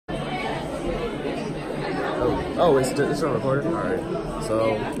Oh, it's not recording? All right.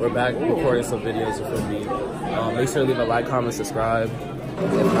 So we're back recording some videos for me. Make sure to leave a like, comment, subscribe.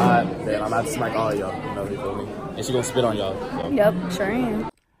 If not, then I'm about to smack all of y'all. You know, you feel me? And she gonna spit on y'all. So. Yep, sure am.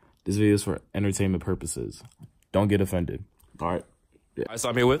 This video is for entertainment purposes. Don't get offended. All right. Yeah. All right, so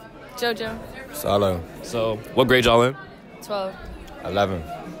I'm here with JoJo. Solo. So what grade y'all in? 12. 11.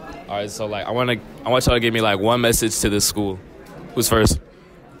 All right. So like, I want y'all to give me like one message to this school. Who's first?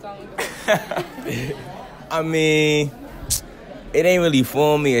 I mean, it ain't really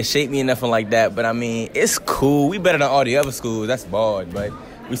formed me or shaped me or nothing like that, but I mean, it's cool. We better than all the other schools. That's bad, but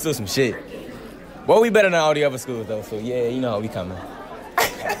we still some shit. Well, we better than all the other schools, though, so yeah, you know how we coming.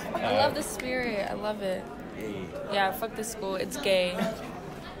 I love the spirit. I love it. Yeah, fuck this school. It's gay.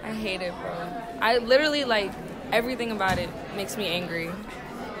 I hate it, bro. I literally, like, everything about it makes me angry.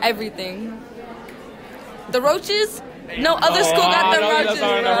 Everything. The roaches? No other school got the roaches,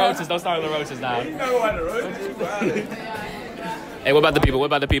 bro. Don't start with the roaches now. Hey, what about the people? What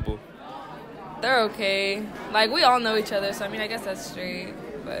about the people? They're okay. Like, we all know each other, so I mean, I guess that's straight.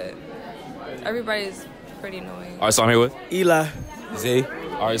 But everybody's pretty annoying. All right, so I'm here with Eli. Z.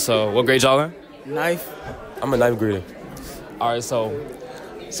 All right, so what grade y'all in? Knife. I'm a 9th grader. All right, so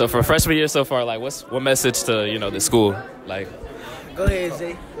for freshman year so far, like, what message to, you know, the school? Like, Go ahead,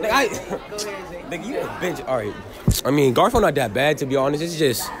 Z. Nigga, you a bitch. All right. I mean, Garfield not that bad, to be honest. It's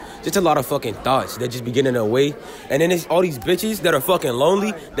just a lot of fucking thoughts that just be getting in the way. And then it's all these bitches that are fucking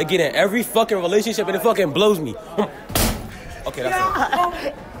lonely. They get in every fucking relationship and it fucking blows me. Okay, that's all.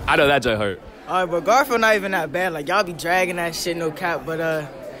 I know that just hurt. All right, but Garfield not even that bad. Like, y'all be dragging that shit, no cap. But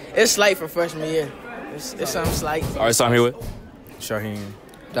it's slight for freshman year. It's something slight. All right, so I'm here with Shaheen.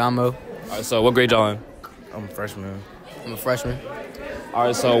 Damo. All right, so what grade y'all in? I'm a freshman. I'm a freshman. All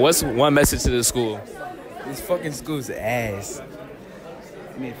right, so what's one message to the school? This fucking school's ass.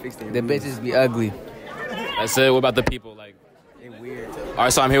 The bitches be ugly. That's it. What about the people? Like, They weird. all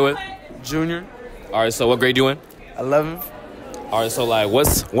right, so I'm here with Junior. All right, so what grade you in? 11th. All right, so like,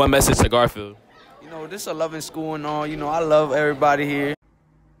 what's one message to Garfield? You know, this a loving school and all. You know, I love everybody here.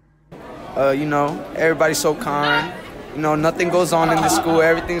 You know, everybody's so kind. You know, nothing goes on in the school.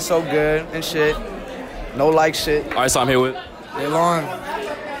 Everything's so good and shit. No like shit. All right, so I'm here with Elon.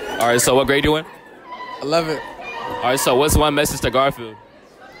 All right, so what grade you in? 11th. All right, so what's one message to Garfield?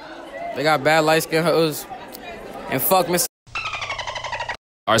 They got bad light-skinned hoes. And fuck Miss.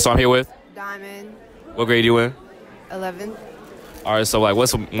 All right, so I'm here with Diamond, what grade you in? 11th. All right, so like,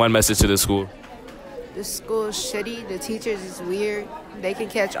 what's one message to the school? The school is shitty. The teachers is weird. They can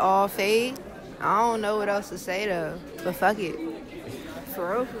catch all fade. I don't know what else to say, though. But fuck it.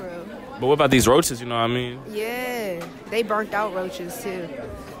 For real, for real. But what about these roaches, you know what I mean? Yeah. They burnt out roaches, too.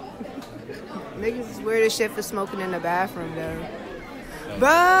 Niggas is weird as shit for smoking in the bathroom, though.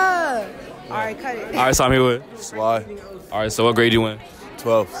 Bruh! All right, cut it. All right, so I'm here with Sly. All right, so what grade you in?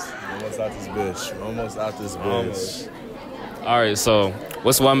 12th. Almost out this bitch. Almost out this bitch. All right, so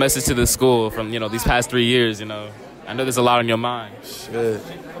what's one message to the school from, you know, these past 3 years, you know? I know there's a lot on your mind. Shit.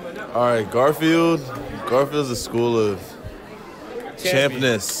 All right, Garfield's a school of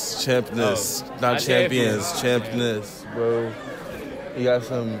champness, not champions, champness, bro. You got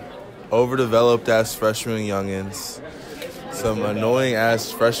some overdeveloped ass freshman youngins, some annoying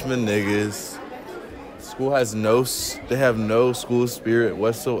ass freshman niggas. School has they have no school spirit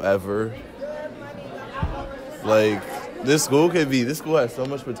whatsoever. Like, this school has so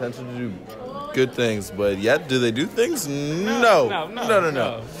much potential to do good things, but yet do they do things? No.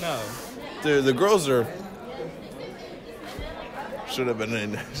 The girls are should have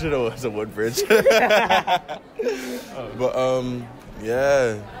was a Woodbridge. But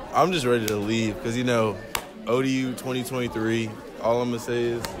yeah, I'm just ready to leave because, you know, ODU 2023. All I'm gonna say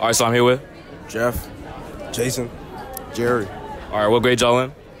is, All right, so I'm here with Jeff. Jason. Jerry. All right, what grade y'all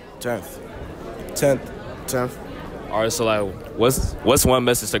in? 10th. 10th. All right, so like, what's one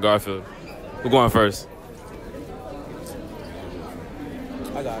message to Garfield? Who going first?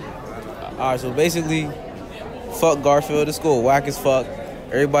 I got it. All right, so basically, fuck Garfield. The school whack as fuck.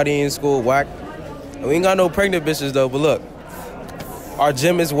 Everybody in school whack. And we ain't got no pregnant bitches, though, but look. Our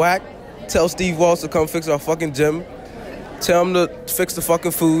gym is whack. Tell Steve Walsh to come fix our fucking gym. Tell him to fix the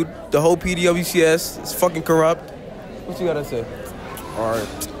fucking food. The whole PDWCS is fucking corrupt. What you gotta say? All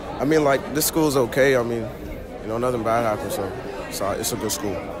right. I mean, like, this school's okay. I mean, you know, nothing bad happened, so it's a good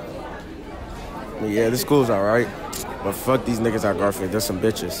school. I mean, yeah, this school's all right. But fuck these niggas at Garfield. They're some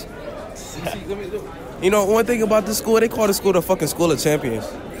bitches. You know, one thing about this school, they call the school the fucking school of champions.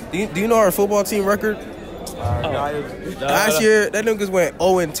 Do you know our football team record? Last year, that niggas went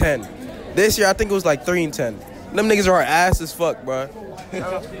 0-10. This year, I think it was like 3-10. Them niggas are ass as fuck, bro. I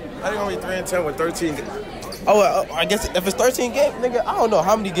gonna be 3-10 with 13. I guess if it's 13 games, nigga, I don't know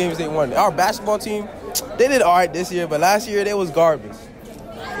how many games they won. Our basketball team, they did all right this year, but last year they was garbage.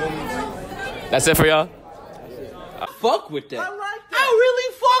 That's it for y'all? Fuck with that. I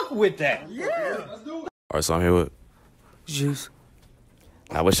really fuck with that. Yeah. All right, so I'm here with Juice.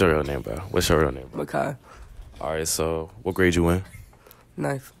 Now, what's your real name, bro? What's your real name, bro? Makai. All right, so what grade you in?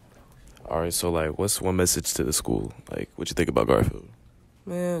 9th. All right, so like, what's one message to the school? Like, what you think about Garfield?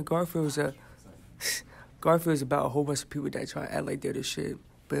 Man, Garfield's about a whole bunch of people that try to act like they're the shit,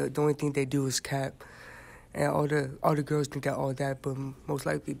 but the only thing they do is cap. And all the girls think that all that, but most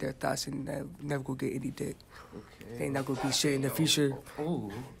likely their thoughts and never gonna get any dick. Okay. They ain't not gonna be shit in the future.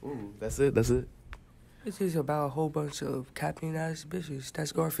 Ooh, that's it. That's it. It's just about a whole bunch of capping ass bitches.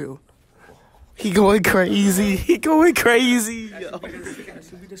 That's Garfield. He going crazy. He going crazy. That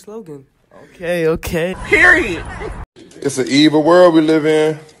should be the slogan. Okay. Period. It's an evil world we live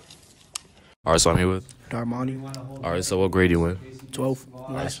in. All right, so I'm here with Darmani. All right, so what grade you in?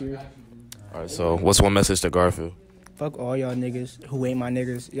 12th last year. All right, so what's one message to Garfield? Fuck all y'all niggas who ain't my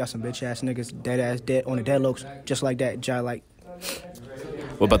niggas. Y'all some bitch ass niggas. Dead ass dead on the dead looks. Just like that. Like.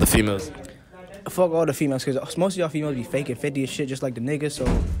 What about the females? Fuck all the females, because most of y'all females be faking 50 and shit just like the niggas. So,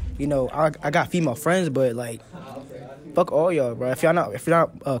 you know, I got female friends, but like, fuck all y'all, bro. If you're not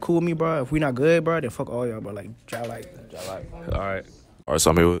cool with me, bro, if we not good, bro, then fuck all y'all, bro. Like, All right,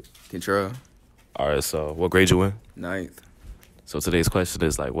 so I'm here with Control. All right, so what grade you in? 9th. So today's question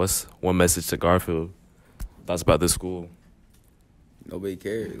is like, what's one message to Garfield? Thoughts about this school? Nobody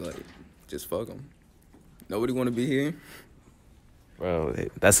cares. Like, just fuck them. Nobody want to be here. Bro,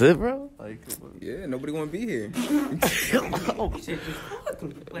 that's it, bro? Like, yeah, nobody want to be here.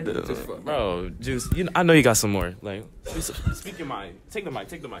 Bro, Juice, I know you got some more. Like, speak your mind. Take the mic.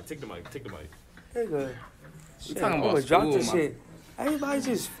 Nigga, We talking about I'ma drop school, this man. shit. Everybody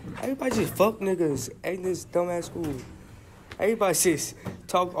just fuck niggas in this dumbass school. Everybody just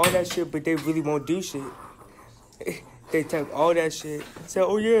talk all that shit, but they really won't do shit. They talk all that shit. Say,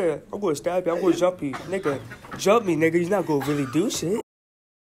 oh yeah, I'm gonna stab you, I'm gonna jump you. Nigga, jump me, nigga, you're not gonna really do shit.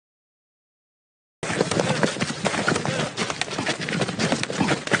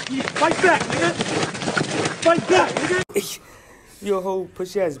 Fight back, nigga. Fight back, nigga. You a whole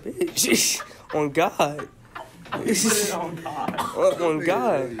pussy ass bitch. On God. On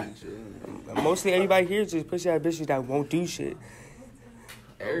God. Mostly everybody here is just pussy ass bitches that won't do shit.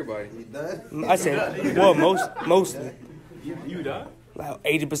 Everybody. I said, well, mostly. You done? Like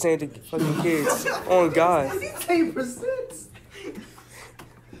 80% of the fucking kids. On God. 80%.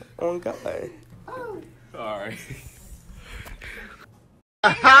 On God. All right.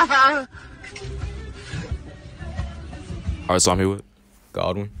 All right, so I'm here with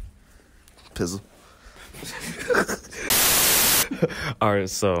Godwin. Pizzle. All right,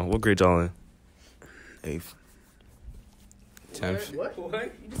 so what grade y'all in? 8th. 10th. What?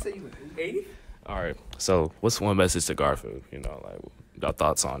 You just said you were 80? All right, so what's one message to Garfield? You know, like, y'all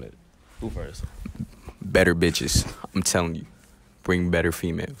thoughts on it? Who first? Better bitches. I'm telling you. Bring better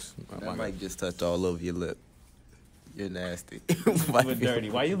females. That mic just touched all over your lip. You're nasty. You're dirty.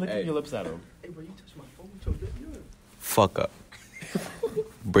 Why you licking your lips at him? Hey, bro, you touched my phone with your lip. Fuck up.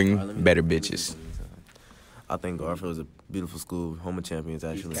 Bring better bitches. I think Garfield's a beautiful school. Home of champions,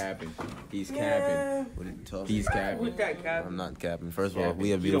 actually. He's capping. He's capping. With that cap. I'm not capping. First of all,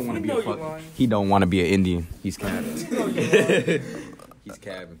 we have beautiful. He don't want to be an Indian. He's capping. He's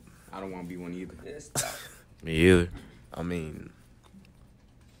capping. I don't want to be one either. Me either. I mean,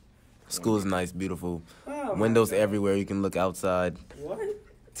 school's nice, beautiful. Windows everywhere. You can look outside. What?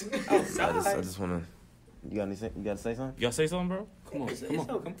 I just want to. You got anything? You got to say something? Y'all say something, bro? Come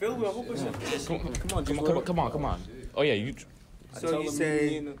filled with a whole bunch of Come on. Oh yeah, you. So you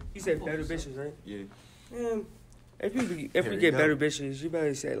said better bitches, right? Yeah. If we get better bitches, you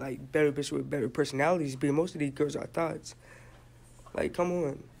better say like better bitches with better personalities. But most of these girls are thoughts. Like, come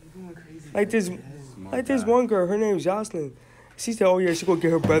on. Like this one girl, her name's Jocelyn. She said, "Oh yeah, she gonna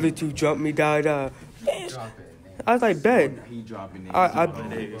get her brother to jump me, da." I was like, "Bet."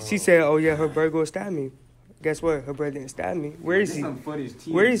 She said, "Oh yeah, her brother gonna stab me." Guess what? Her brother didn't stab me. Where is he? Where is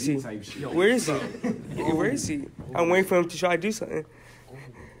he? Where is he? Where is he? I'm waiting for him to try to do something.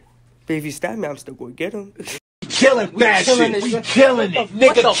 But if he stab me, I'm still gonna get him. Killing bad shit. We killing it.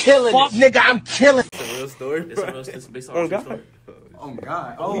 Nigga killing it. Nigga, I'm killing it. It's a real story. It's based on On a true God. story. Oh,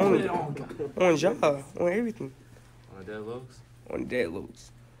 God. On job. On everything. On dead looks. On dead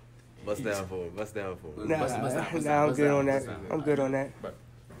loads. Bust down for it. Bust down for it. Nah, I'm good on that. I'm good on that.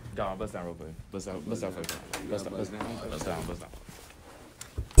 Go on, bust down real quick. Bust down. Bust down.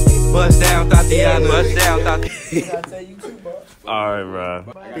 Bust down, Tatiana. Bust down, Tatiana. Alright, bro.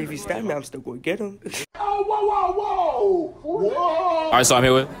 If he stab me, I'm still gonna get him. Alright, so I'm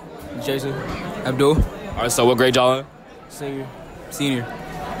here with Jason. Abdul. Alright, so what grade y'all in? Senior.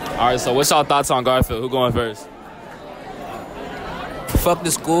 Alright, so what's y'all thoughts on Garfield? Who going first? Fuck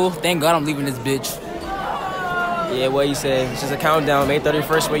the school. Thank God I'm leaving this bitch. Yeah, what you say? It's just a countdown. May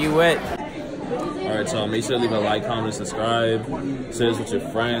 31st, where you at? Alright, so make sure to leave a like, comment, subscribe. Share this with your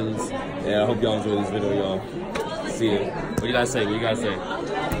friends. Yeah, I hope y'all enjoy this video, y'all. See ya. What you guys say? What you guys say?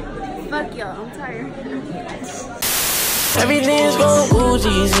 Fuck y'all, I'm tired. Everything's going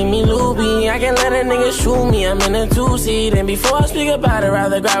Gucci, see me loopy. I can't let a nigga shoot me, I'm in a two-seat. And before I speak about it,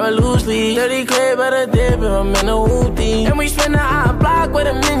 rather grab it loosely. 30 clip at a dip if I'm in a hoopty. And we spin the hot block with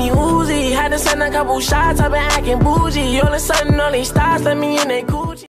a mini Uzi. Had to send a couple shots, I've been acting bougie. All of a sudden, all these stars let me in that Gucci.